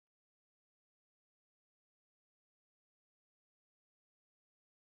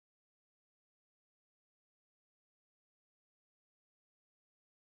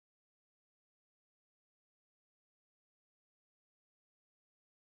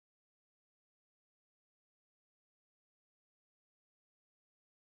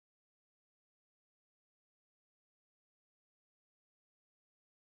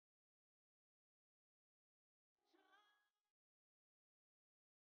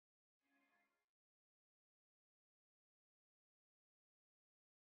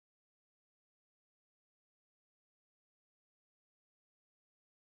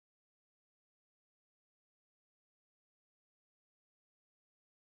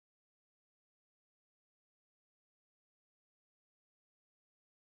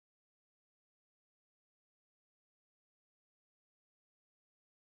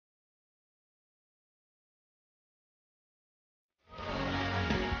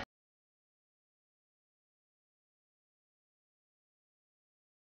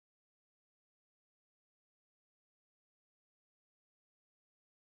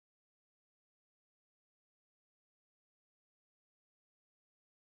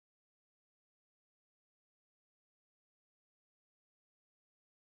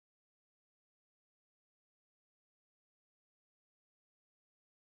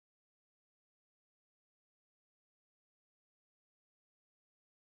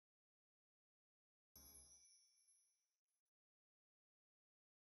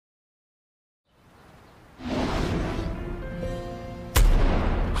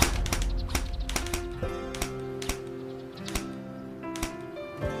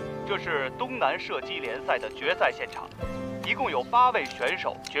这是东南射击联赛的决赛现场，一共有8位选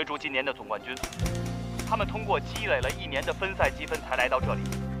手角逐今年的总冠军。他们通过积累了1年的分赛积分才来到这里。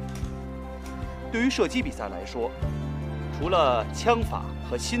对于射击比赛来说，除了枪法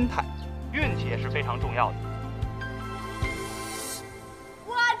和心态，运气也是非常重要的。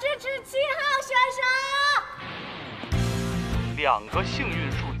我支持7号选手。2个幸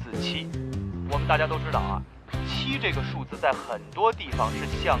运数字7，我们大家都知道啊，7这个数字在很多地方是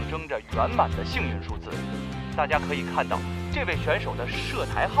象征着圆满的幸运数字。大家可以看到，这位选手的射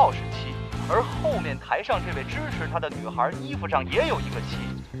台号是7，而后面台上这位支持他的女孩衣服上也有一个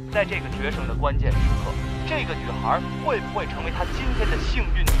7。在这个决胜的关键时刻，这个女孩会不会成为她今天的幸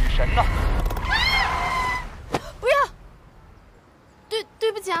运女神呢？不要！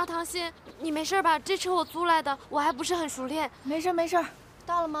对不起啊，唐鑫，你没事吧？这车我租来的，我还不是很熟练。没事，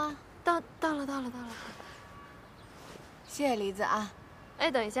到了吗？到了。谢谢梨子啊。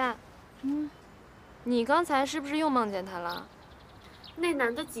哎，等一下，你刚才是不是又梦见他了？那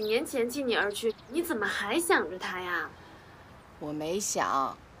男的几年前弃你而去，你怎么还想着他呀？我没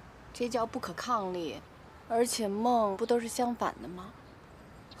想，这叫不可抗力，而且梦不都是相反的吗？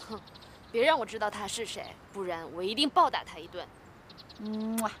哼，别让我知道他是谁，不然我一定暴打他一顿。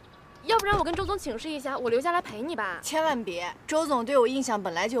要不然我跟周总请示一下，我留下来陪你吧。千万别，周总对我印象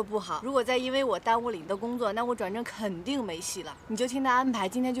本来就不好，如果再因为我耽误了你的工作，那我转正肯定没戏了。你就听他安排，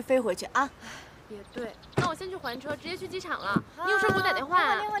今天就飞回去啊。也对，那我先去还车，直接去机场了。你有事给我打电话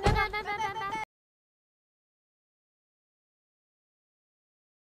啊。拜。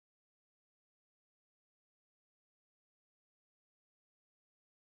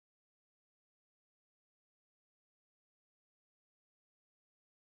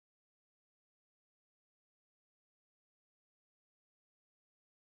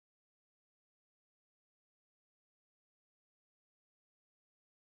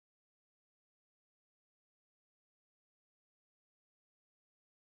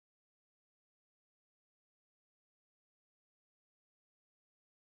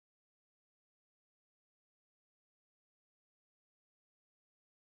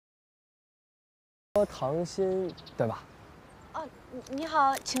唐鑫，对吧？哦，你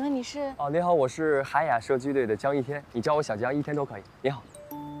好，请问你是？哦，你好，我是海雅射击队的江一天，你叫我小江，一天都可以。你好。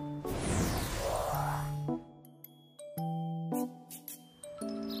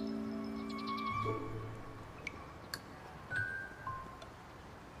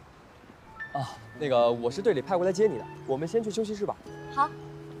啊，那个我是队里派过来接你的，我们先去休息室吧。好。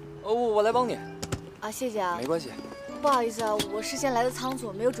我来帮你。啊，谢谢啊。没关系。不好意思啊，我事先来的仓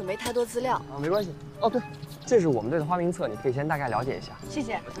促，没有准备太多资料。啊，没关系。哦，对，这是我们队的花名册，你可以先大概了解一下。谢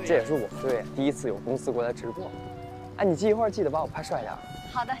谢。这也是我们队第一次有公司过来直播。哎，你一会儿记得把我拍帅点。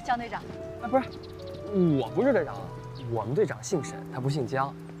好的，江队长。哎，不是，我不是队长，我们队长姓沈，他不姓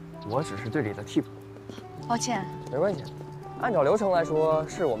江，我只是队里的替补。抱歉。没关系，按照流程来说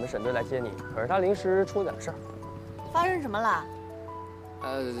是我们沈队来接你，可是他临时出了点事儿。发生什么了？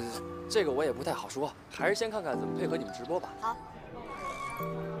这个我也不太好说，还是先看看怎么配合你们直播吧。好。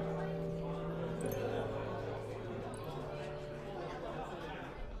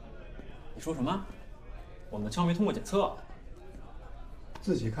你说什么？我们的枪没通过检测。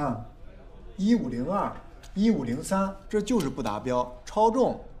自己看，1502、1503，这就是不达标，超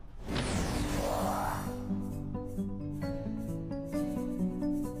重。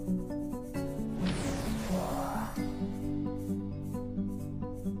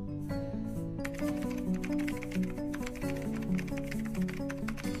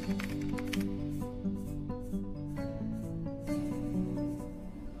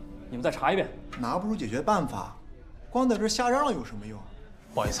再查一遍，拿不出解决办法，光在这瞎嚷嚷有什么用？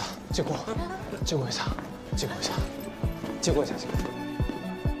不好意思，借过一下，借过一下，借过一下，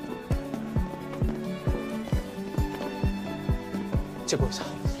借过一下。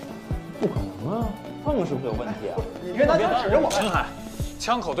不可能啊，泵是不是有问题啊？你别拿枪指着我！陈海，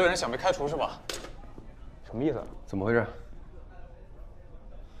枪口对人想被开除是吧？什么意思？怎么回事？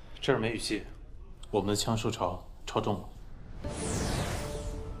这是没语气，我们的枪受潮，超重了。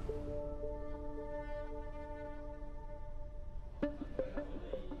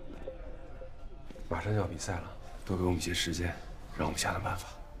马上就要比赛了，多给我们一些时间，让我们想想办法。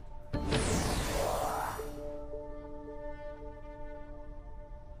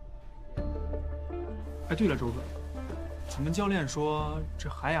哎，对了，周总，咱们教练说这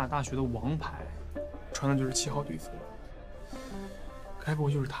海雅大学的王牌穿的就是7号队服，该不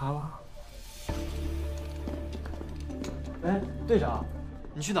会就是他吧？哎，队长，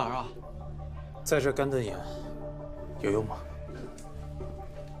你去哪儿啊？在这干瞪眼，有用吗？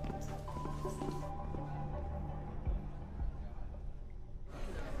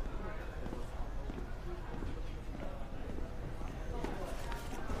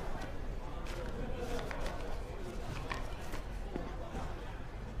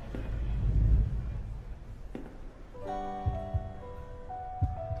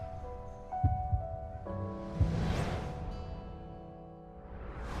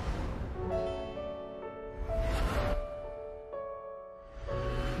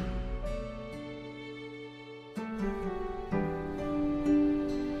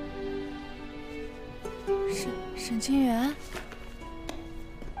沈清源。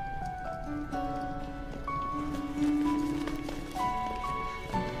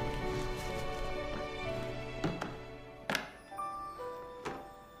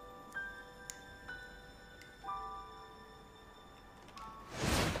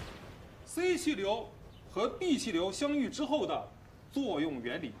C 气流和 B 气流相遇之后的作用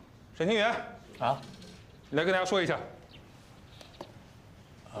原理。沈清源啊，你来跟大家说一下。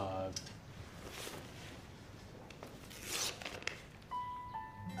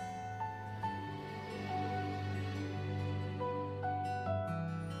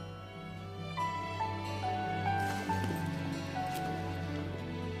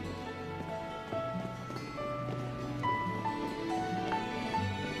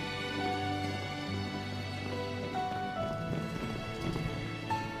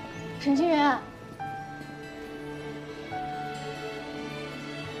沈清源，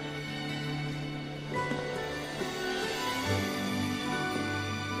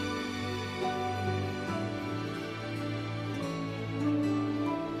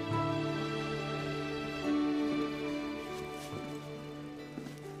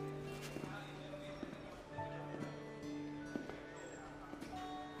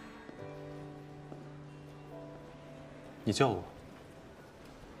你叫我。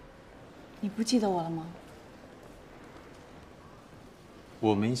 你不记得我了吗？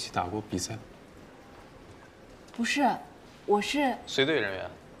我们一起打过比赛。不是，我是随队人员。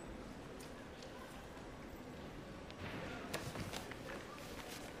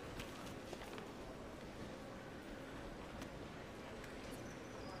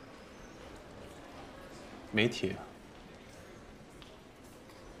媒体。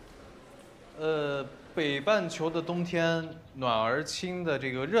北半球的冬天暖而轻的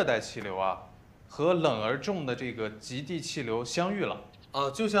这个热带气流啊，和冷而重的这个极地气流相遇了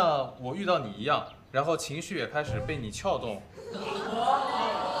啊，就像我遇到你一样，然后情绪也开始被你撬动。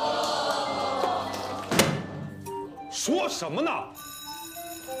说什么呢？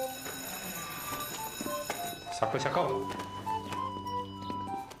下课下课了。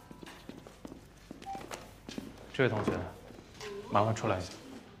这位同学，麻烦出来一下。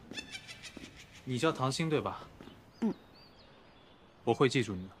 你叫唐心对吧？嗯，我会记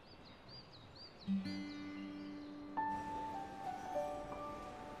住你的。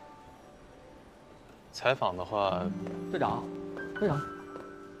采访的话，队长，队长，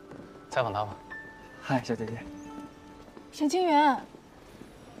采访他吧。嗨，小姐姐。沈清源，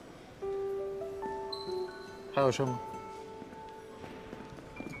还有事吗？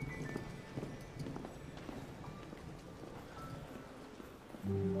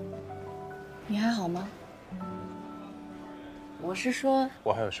你还好吗？我是说，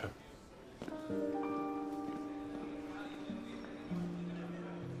我还有事。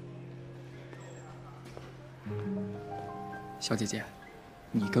小姐姐，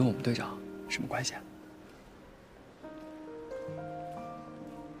你跟我们队长什么关系啊？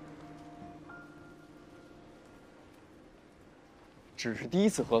只是第一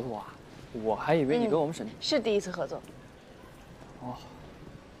次合作啊，我还以为你跟我们沈是第一次合作。哦。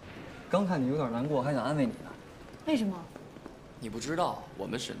 刚看你有点难过，还想安慰你呢。为什么？你不知道，我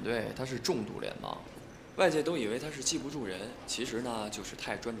们沈队他是重度脸盲，外界都以为他是记不住人，其实呢就是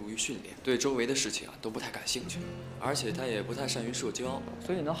太专注于训练，对周围的事情啊都不太感兴趣，而且他也不太善于社交。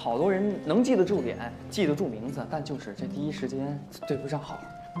所以呢，好多人能记得住脸，记得住名字，但就是这第一时间对不上号。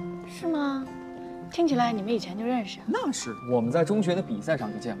是吗？听起来你们以前就认识啊？那是，我们在中学的比赛上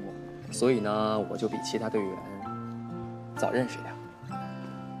就见过，所以呢，我就比其他队员早认识一点。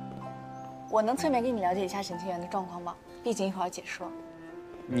 我能侧面跟你了解一下沈清源的状况吗？毕竟一会儿解说。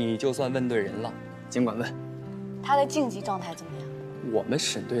你就算问对人了，尽管问。他的竞技状态怎么样？我们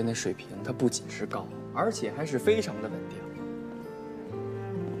沈队那水平，他不仅是高，而且还是非常的稳定。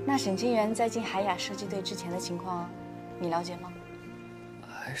那沈清源在进海雅射击队之前的情况，你了解吗？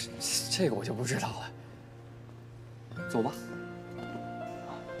哎，这个我就不知道了。走吧。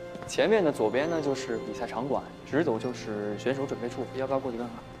前面的左边呢就是比赛场馆，直走就是选手准备处，要不要过去问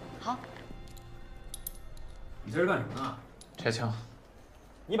好？好。 你这是干什么呢？拆墙。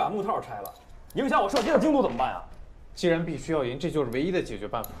你把木套拆了，影响我射击的精度怎么办啊？既然必须要赢，这就是唯一的解决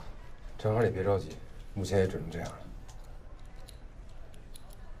办法。正好你别着急，目前也只能这样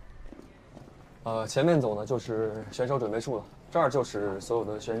了。前面走呢就是选手准备处了，这儿就是所有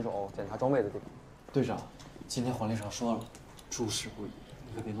的选手检查装备的地方。队长，今天黄历上说了，诸事不宜，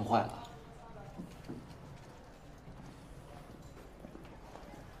你可别弄坏了。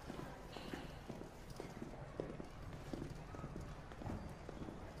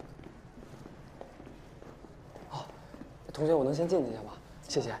 同学，我能先进去一下吗？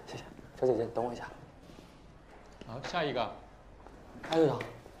谢谢，谢谢。小姐姐，你等我一下。好，下一个。哎，队长，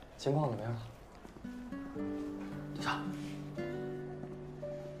情况怎么样了？队长。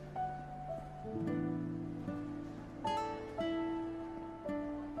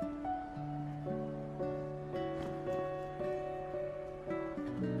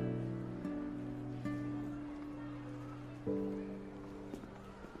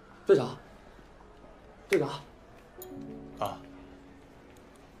 队长，队长，啊，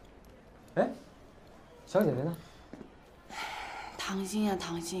哎，小姐姐呢？唐心呀，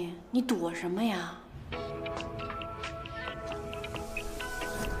唐心，你躲什么呀？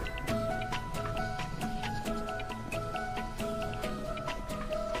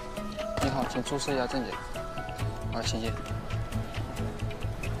你好，请出示一下证件。好，请进。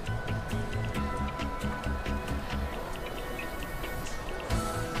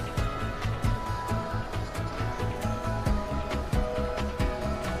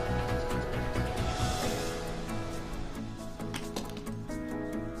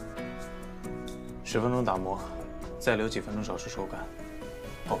 10分钟打磨，再留几分钟手术手感。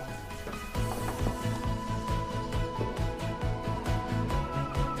报告。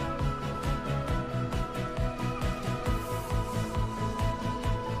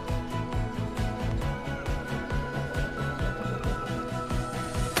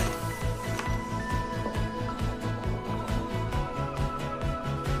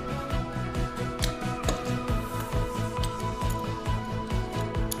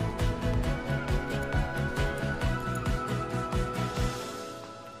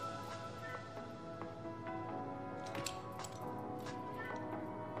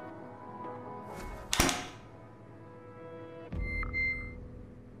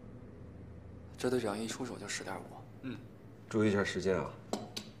这队长一出手就10.5。嗯，注意一下时间啊，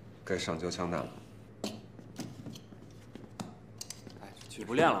该上交枪弹了。哎，举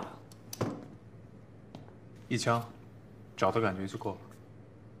不练了。一枪，找的感觉就够了。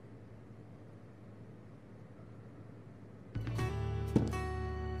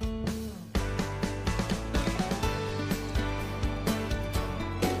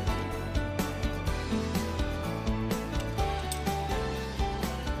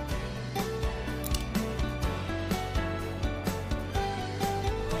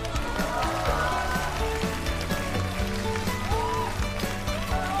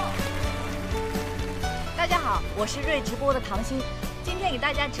我是瑞直播的唐心，今天给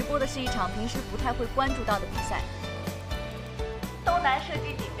大家直播的是一场平时不太会关注到的比赛——东南射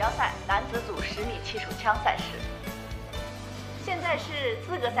击锦标赛男子组10米气手枪赛事。现在是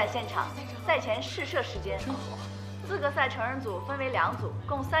资格赛现场，赛前试射时间。资格赛成人组分为2组，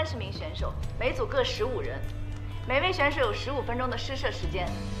共30名选手，每组各15人，每位选手有15分钟的试射时间。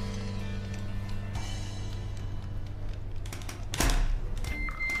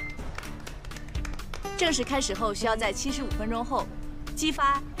 正式开始后，需要在75分钟后击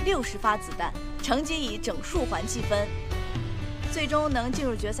发60发子弹，成绩以整数环计分。最终能进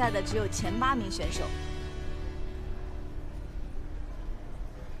入决赛的只有前8名选手。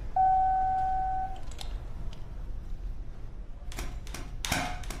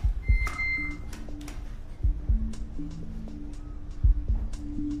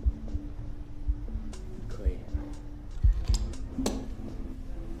可以。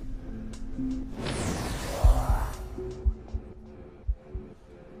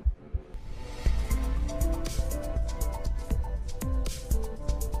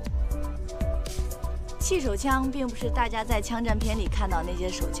 气手枪并不是大家在枪战片里看到那些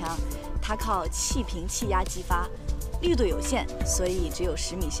手枪，它靠气瓶气压激发，力度有限，所以只有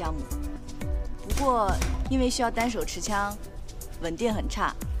10米项目。不过因为需要单手持枪，稳定很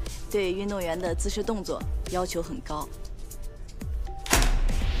差，对运动员的姿势动作要求很高。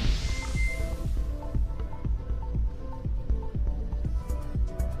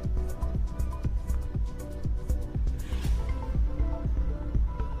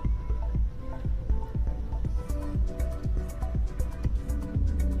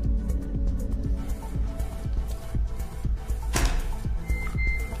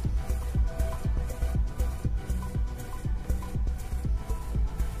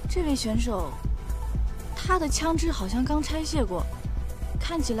 这位选手，他的枪支好像刚拆卸过，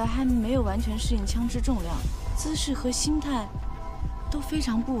看起来还没有完全适应枪支重量，姿势和心态都非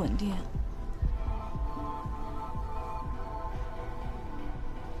常不稳定。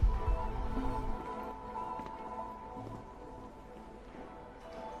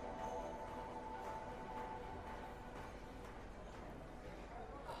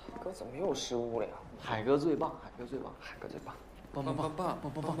哥怎么又失误了呀？海哥最棒，海哥最棒，海哥最棒！ 棒棒棒棒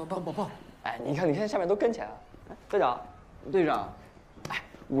棒棒棒棒棒棒！哎，你看下面都跟起来了。哎，队长，队长，哎，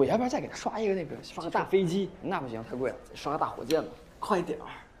我要不要再给他刷一个刷个大飞机？那不行，太贵了，刷个大火箭吧。快点儿，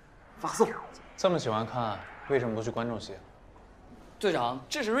发送。这么喜欢看，为什么不去观众席？队长，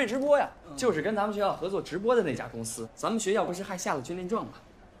这是瑞直播呀，就是跟咱们学校合作直播的那家公司。咱们学校不是还下了军令状吗？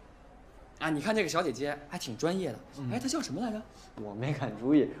啊，你看这个小姐姐还挺专业的。哎，她叫什么来着？我没赶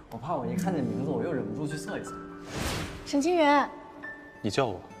主意，我怕我一看这名字，我又忍不住去测一测。沈清源，你叫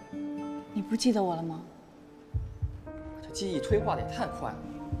我？你不记得我了吗？这记忆退化的也太快了，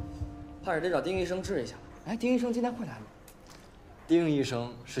怕是得找丁医生治一下。哎，丁医生今天会来吗？丁医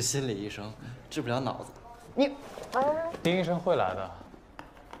生是心理医生，治不了脑子。你，丁医生会来的。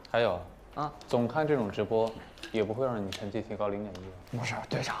还有啊，总看这种直播，也不会让你成绩提高0.1。不是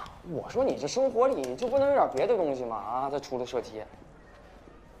队长，我说你这生活里就不能有点别的东西吗？啊，再除了社题。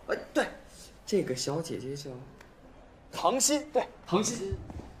对，这个小姐姐叫唐心，对，唐心。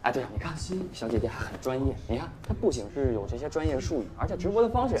哎，队长，你看，小姐姐还很专业。你看，她不仅是有这些专业术语，而且直播的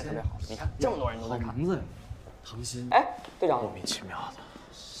方式也特别好。你看，这么多人都在看。名字呀，唐心。哎，队长，莫名其妙的。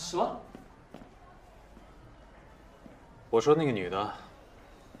什么？我说那个女的，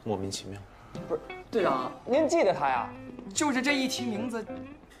莫名其妙。不是，队长，您记得她呀？就是这一提名字，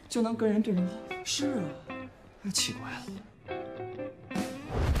就能跟人对上号。是啊，奇怪了。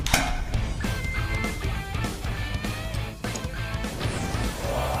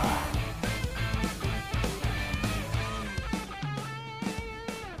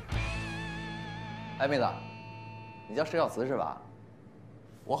哎，妹子，你叫石小慈是吧？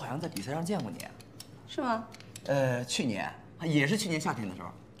我好像在比赛上见过你。是吗？去年也是去年夏天的时候。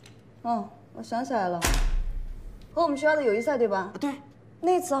哦，我想起来了，和我们学校的友谊赛对吧？对。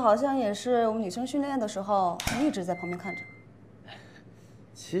那次好像也是我们女生训练的时候，你一直在旁边看着。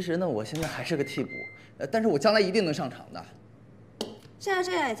其实呢，我现在还是个替补，但是我将来一定能上场的。现在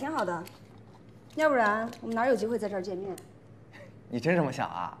这样也挺好的，要不然我们哪有机会在这儿见面？你真这么想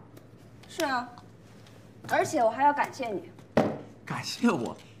啊？是啊。而且我还要感谢你，感谢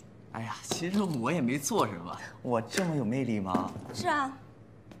我？哎呀，其实我也没做什么，我这么有魅力吗？是啊，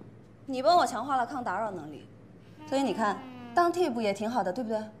你帮我强化了抗打扰能力，所以你看，当替补也挺好的，对不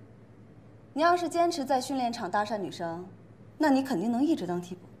对？你要是坚持在训练场搭讪女生，那你肯定能一直当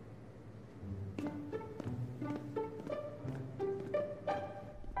替补。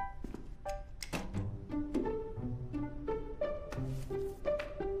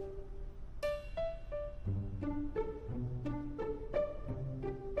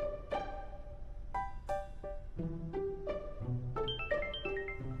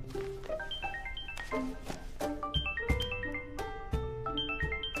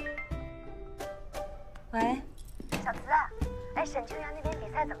喂，小慈，哎，沈清源那边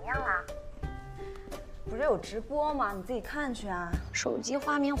比赛怎么样了？不是有直播吗？你自己看去啊。手机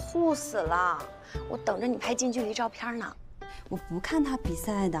画面糊死了，我等着你拍近距离照片呢。我不看他比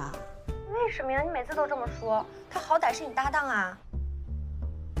赛的。为什么呀？你每次都这么说，他好歹是你搭档啊。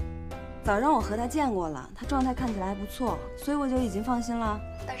早上我和他见过了，他状态看起来还不错，所以我就已经放心了。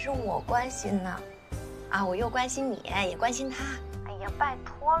但是我关心呢，啊，我又关心你，也关心他。哎呀，拜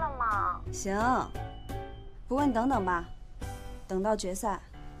托了嘛。行。不过你等等吧，等到决赛、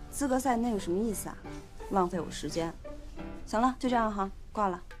资格赛那有什么意思啊？浪费我时间。行了，就这样哈，挂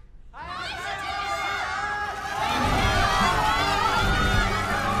了。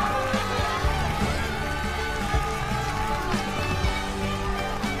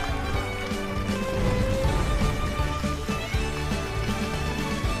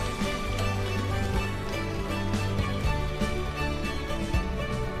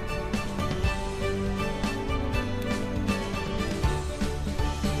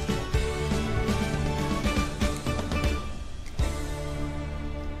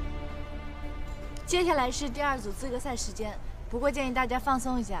接下来是第2组资格赛时间，不过建议大家放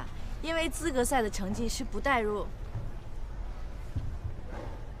松一下，因为资格赛的成绩是不带入。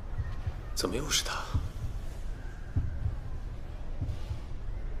怎么又是他？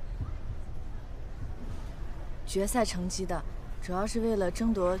决赛成绩的，主要是为了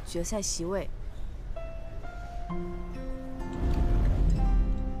争夺决赛席位。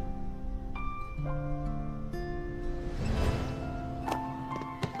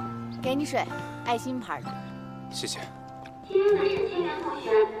给你水，爱心牌的。谢谢。亲爱的沈清源同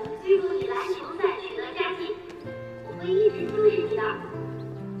学，预祝你篮球赛取得佳绩，我会一直支持你的。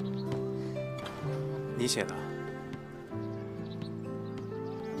你写的，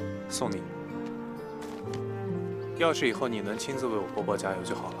送你。要是以后你能亲自为我波波加油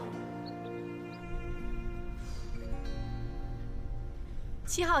就好了。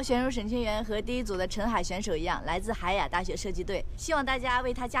 7号选手沈清源和第1组的陈海选手一样，来自海雅大学设计队，希望大家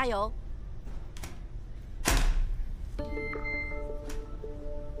为他加油。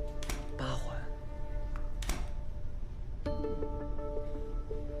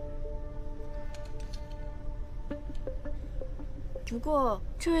不过，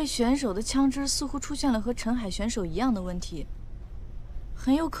这位选手的枪支似乎出现了和陈海选手一样的问题，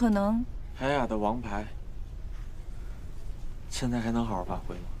很有可能。海雅的王牌，现在还能好好发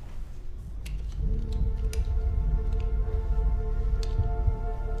挥吗？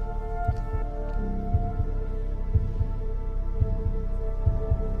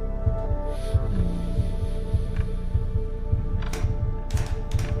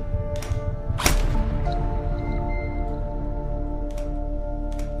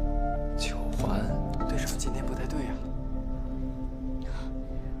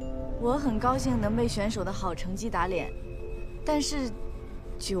 我很高兴能被选手的好成绩打脸，但是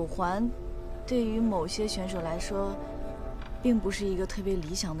9环对于某些选手来说，并不是一个特别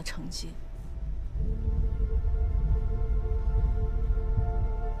理想的成绩。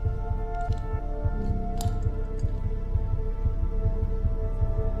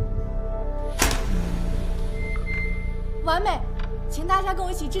完美，请大家跟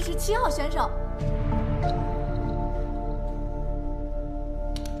我一起支持7号选手。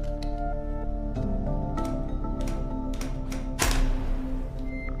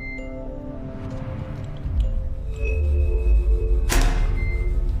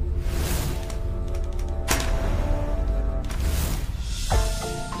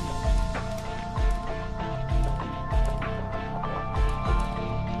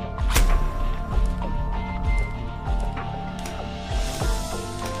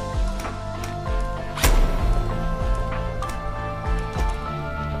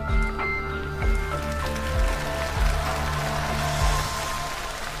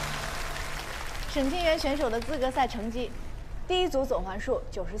 沈清源选手的资格赛成绩：第1组总环数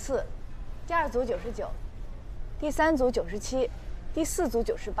94，第2组99，第3组97，第4组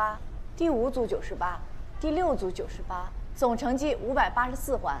98，第5组98，第6组98，总成绩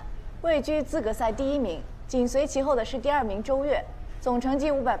584环，位居资格赛第1名。紧随其后的是第2名周越，总成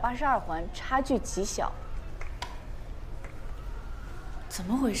绩582环，差距极小。怎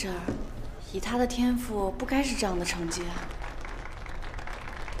么回事？以他的天赋，不该是这样的成绩啊！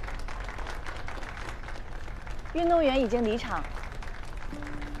 运动员已经离场。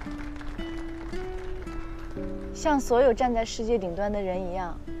像所有站在世界顶端的人一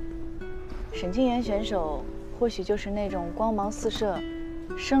样，沈清源选手或许就是那种光芒四射、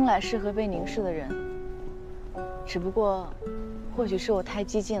生来适合被凝视的人。只不过，或许是我太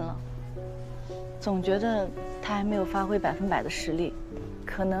激进了，总觉得他还没有发挥100%的实力，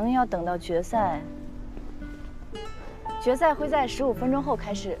可能要等到决赛。决赛会在15分钟后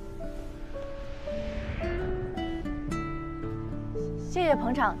开始。 谢谢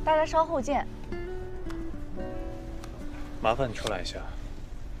捧场，大家稍后见。麻烦你出来一下，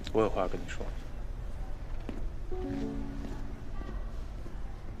我有话跟你说。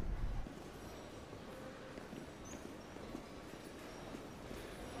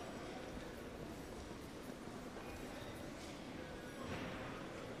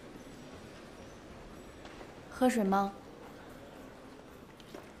喝水吗？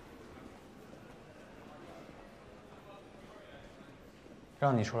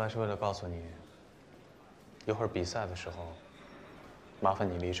 让你出来是为了告诉你，一会儿比赛的时候，麻烦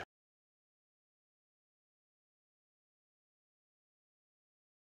你离场。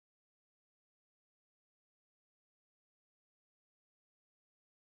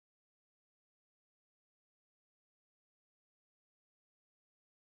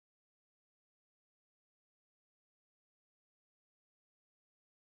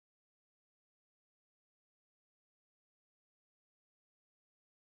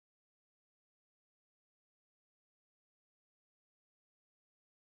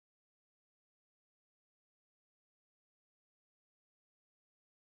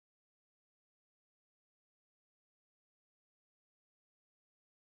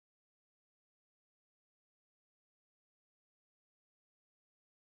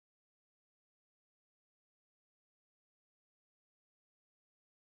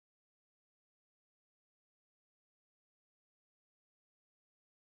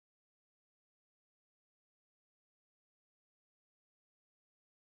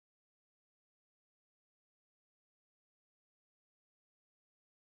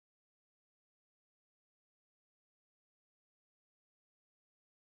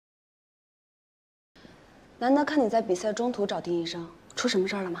难得看你在比赛中途找丁医生，出什么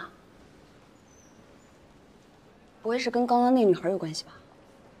事儿了吗？不会是跟刚刚那女孩有关系吧？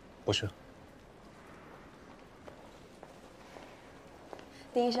不是。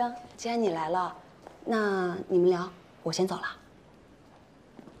丁医生，既然你来了，那你们聊，我先走了。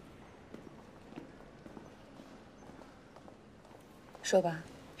说吧，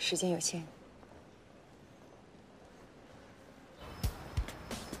时间有限。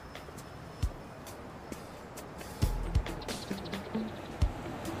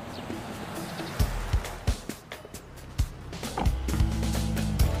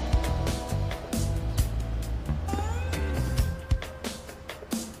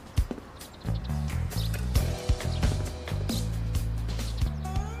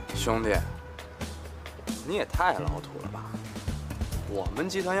兄弟，你也太老土了吧！我们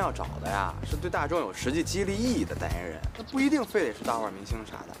集团要找的呀，是对大众有实际激励意义的代言人，那不一定非得是大腕明星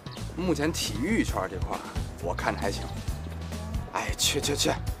啥的。目前体育圈这块，我看着还行。哎，去！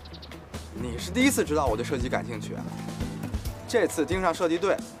你是第一次知道我对射击感兴趣啊？这次盯上射击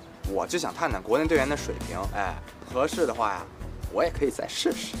队，我就想探探国内队员的水平。哎，合适的话呀，我也可以再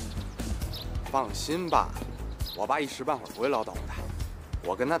试试。放心吧，我爸一时半会儿不会唠叨我的。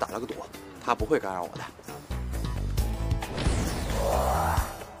我跟他打了个赌，他不会干扰我的。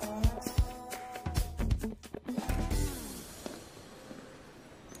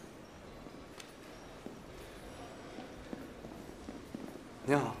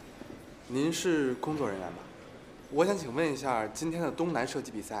您好，您是工作人员吧？我想请问一下，今天的东南射击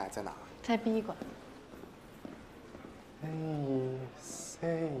比赛在哪儿？在 B 馆。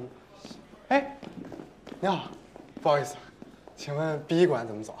哎，你好，不好意思，请问 B 馆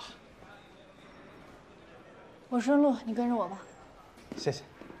怎么走啊？我顺路，你跟着我吧。谢谢。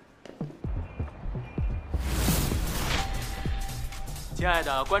亲爱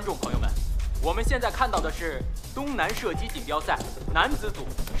的观众朋友们，我们现在看到的是东南射击锦标赛男子组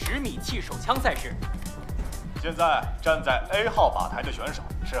10米气手枪赛事。现在站在 A 号靶台的选手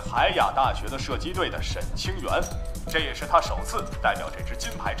是海雅大学的射击队的沈清源，这也是他首次代表这支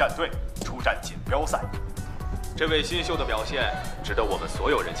金牌战队出战锦标赛。这位新秀的表现值得我们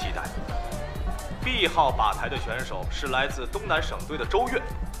所有人期待。B 号靶台的选手是来自东南省队的周越，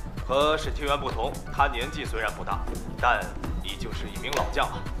和沈清源不同，他年纪虽然不大，但依旧是一名老将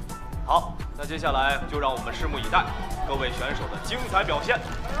啊。好，那接下来就让我们拭目以待各位选手的精彩表现。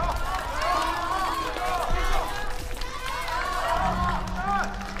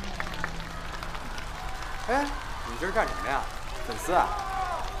哎，你这是干什么呀？粉丝啊？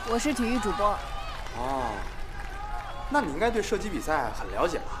我是体育主播。哦，那你应该对射击比赛很了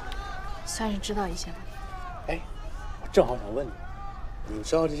解吧？算是知道一些吧。哎，我正好想问你，你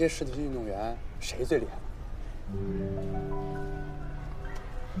知道这些射击运动员谁最厉害吗？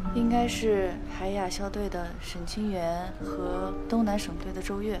应该是海雅校队的沈清源和东南省队的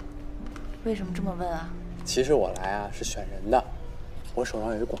周越。为什么这么问啊？其实我来啊是选人的，我手上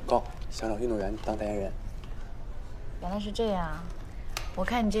有一个广告，想找运动员当代言人。原来是这样，我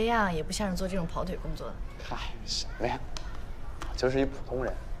看你这样也不像是做这种跑腿工作的。嗨，什么呀，我就是一普通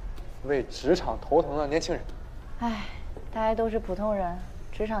人，为职场头疼的年轻人。唉，大家都是普通人，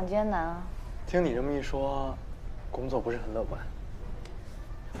职场艰难啊。听你这么一说，工作不是很乐观。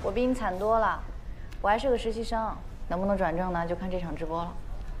我比你惨多了，我还是个实习生，能不能转正呢，就看这场直播了。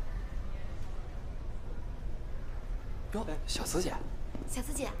哟，小慈姐，小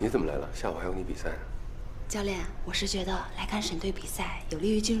慈姐，你怎么来了？下午还有你比赛呢。教练，我是觉得来看省队比赛有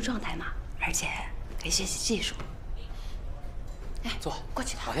利于进入状态嘛，而且可以学习技术。哎，坐，过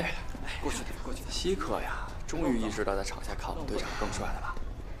去。往那边来，过去。稀客呀，终于意识到在场下看我们队长更帅了吧？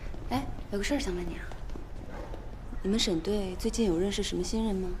哎，有个事儿想问你啊，你们省队最近有认识什么新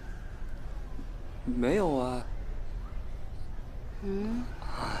人吗？没有啊。哎，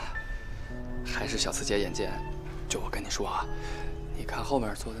还是小慈姐眼尖。就我跟你说啊，你看后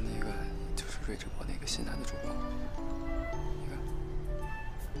面坐的那个，就是瑞直播那个新男的主播。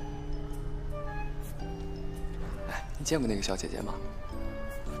哎，你见过那个小姐姐吗？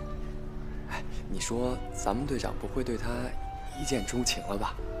哎，你说咱们队长不会对她一见钟情了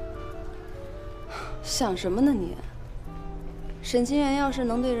吧？想什么呢你？沈清源要是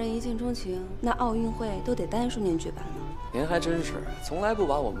能对人一见钟情，那奥运会都得单数年举办了。您还真是，从来不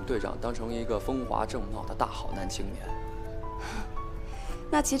把我们队长当成一个风华正茂的大好男青年。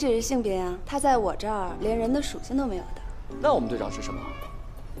那岂止是性别啊？他在我这儿连人的属性都没有的。那我们队长是什么？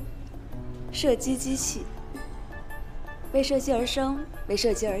射击机器，为射击而生，为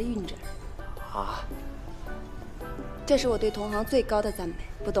射击而运转。啊！这是我对同行最高的赞美，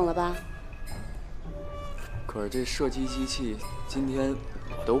不懂了吧？可是这射击机器，今天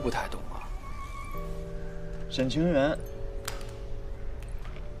我都不太懂啊。沈清源，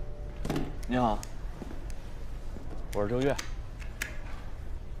你好，我是周越。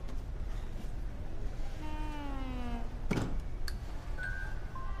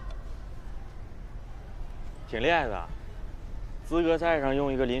挺厉害的，资格赛上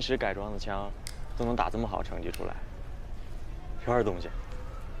用一个临时改装的枪，都能打这么好成绩出来，有点东西。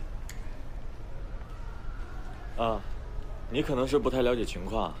你可能是不太了解情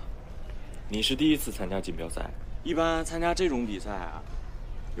况，你是第一次参加锦标赛。一般参加这种比赛啊，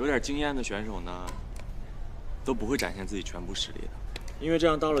有点经验的选手呢，都不会展现自己全部实力的，因为这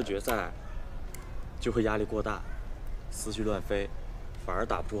样到了决赛，就会压力过大，思绪乱飞，反而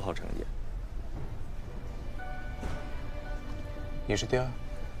打不出好成绩。你是第二？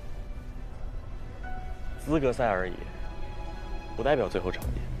资格赛而已，不代表最后成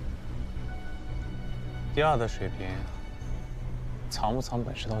绩。第二的水平，藏不藏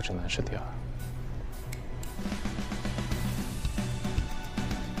本事都只能是第二。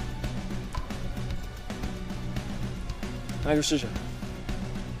那就试试。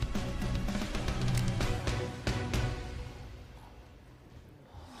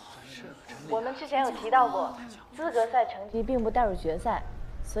我们之前有提到过，资格赛成绩并不带入决赛，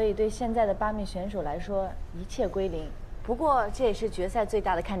所以对现在的8名选手来说，一切归零。不过这也是决赛最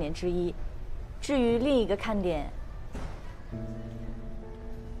大的看点之一。至于另一个看点，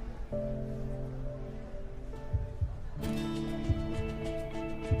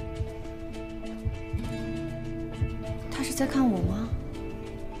他是在看我吗？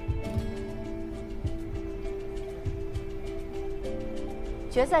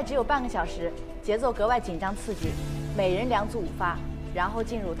决赛只有半个小时，节奏格外紧张刺激，每人2组5发，然后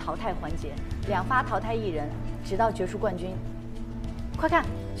进入淘汰环节，2发淘汰1人，直到决出冠军。快看，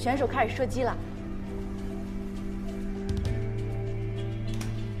选手开始射击了。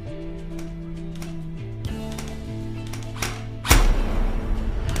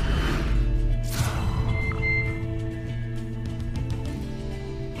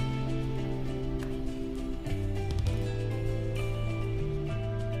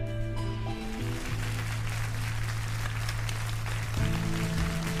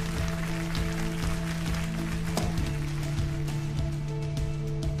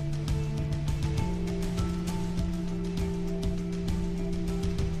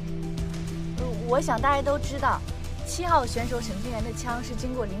我想大家都知道，7号选手沈清源的枪是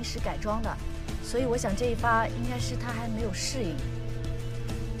经过临时改装的，所以我想这一发应该是他还没有适应。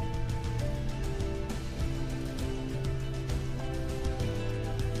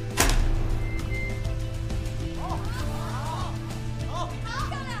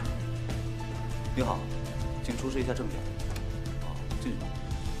你好，请出示一下证件。好，进去吧。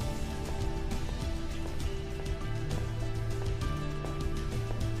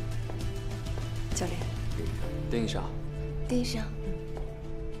教练，丁医生，丁医生，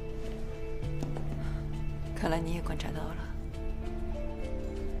看来你也观察到了。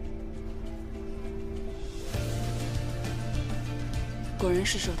果然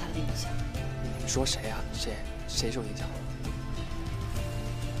是受他的影响。你说谁呀？谁受影响了？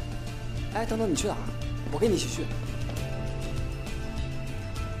哎，等等，你去哪儿？我跟你一起去。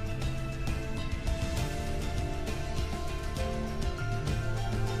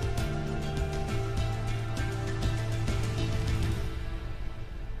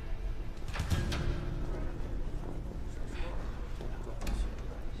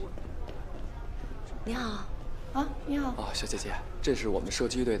你好，啊，你好。哦，小姐姐，这是我们射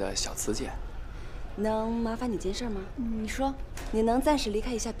击队的小慈姐。能麻烦你件事吗？你说，你能暂时离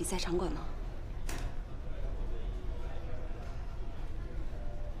开一下比赛场馆吗？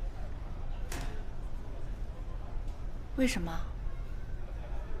为什么？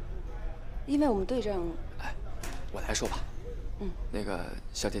因为我们队长……哎，我来说吧。那个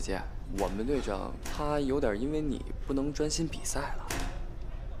小姐姐，我们队长他有点因为你不能专心比赛了。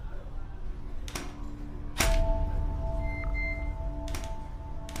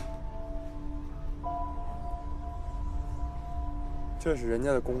这是人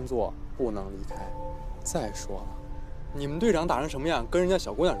家的工作，不能离开。再说了，你们队长打成什么样，跟人家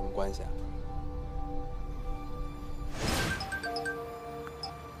小姑娘有什么关系啊？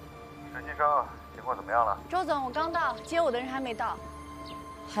沈先生，情况怎么样了？周总，我刚到，接我的人还没到。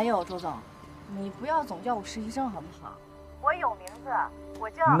还有，周总，你不要总叫我实习生好不好？我有名字，我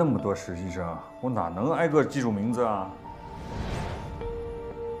叫……那么多实习生，我哪能挨个记住名字啊？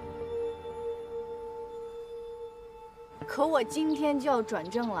可我今天就要转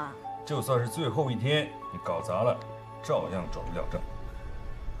正了。就算是最后一天，你搞砸了，照样转不了正。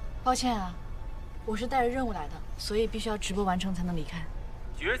抱歉啊，我是带着任务来的，所以必须要直播完成才能离开。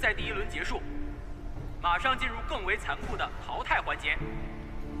决赛第1轮结束，马上进入更为残酷的淘汰环节。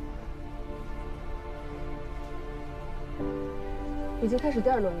已经开始第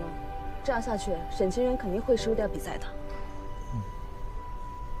2轮了，这样下去，沈清源肯定会输掉比赛的。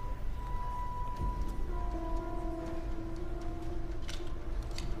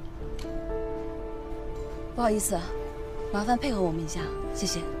不好意思，麻烦配合我们一下，谢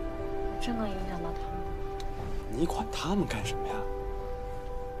谢。真能影响到他们？你管他们干什么呀？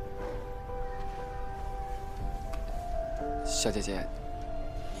小姐姐，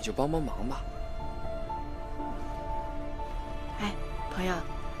你就帮帮忙吧。哎，朋友，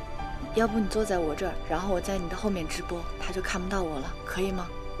要不你坐在我这儿，然后我在你的后面直播，他就看不到我了，可以吗？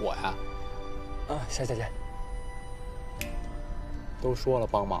我呀，啊，小姐姐，都说了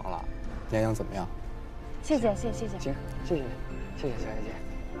帮忙了，你还想怎么样？谢谢，谢谢。行，谢谢小姐姐。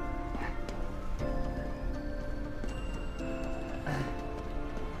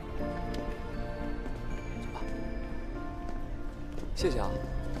走吧。谢谢啊。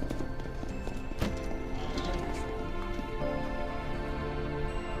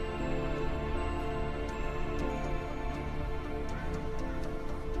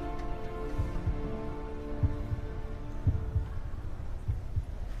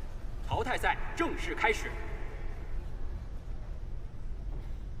淘汰赛正式开始。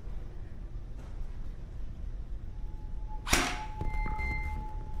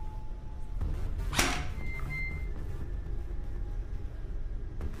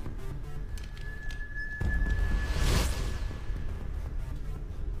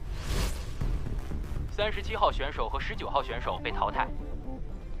37号选手和19号选手被淘汰。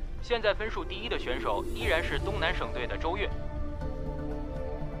现在分数第一的选手依然是东南省队的周越。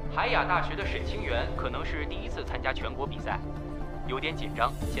海雅大学的沈清源可能是第一次参加全国比赛，有点紧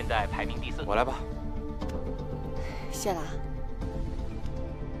张，现在排名第4。我来吧。谢了。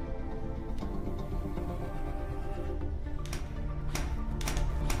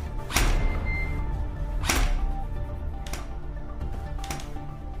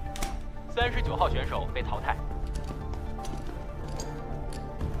39号选手被淘汰。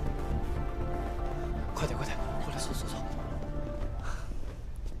快点，过来走。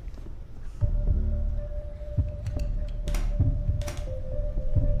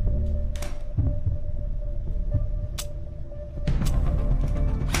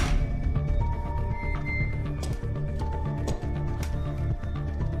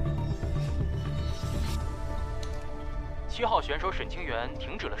7号选手沈清源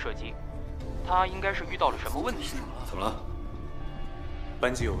停止了射击，他应该是遇到了什么问题。怎么了？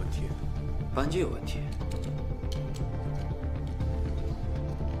扳机有问题。扳机有问题。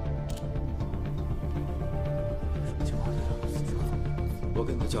什么情况？我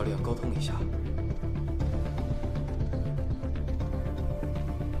跟你的教练沟通了一下。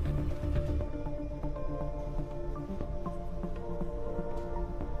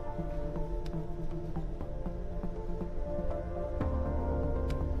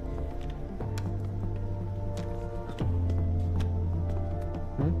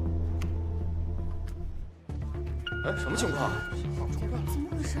哎，什么情况？怎么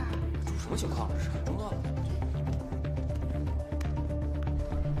回事？什么情况？中断了。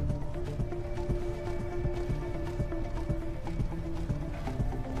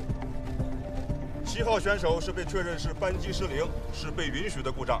7号选手是被确认是扳机失灵，是被允许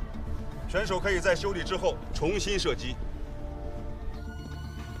的故障，选手可以在修理之后重新射击。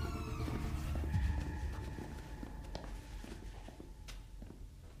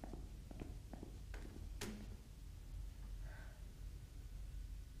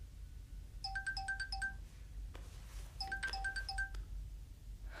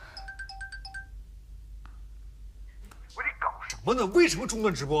什么呢？为什么中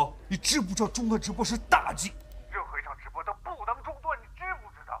断直播？你知不知道中断直播是大忌？任何一场直播都不能中断，你知不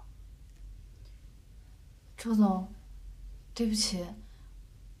知道？周总，对不起，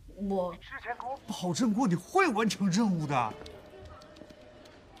我之前给我保证过你会完成任务的。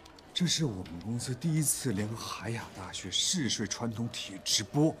这是我们公司第一次联合海雅大学嗜睡传统体育直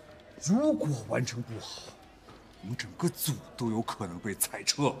播，如果完成不好，我们整个组都有可能被裁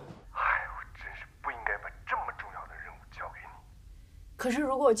撤。可是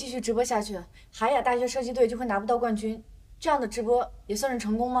如果我继续直播下去，海雅大学射击队就会拿不到冠军，这样的直播也算是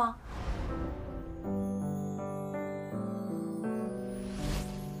成功吗？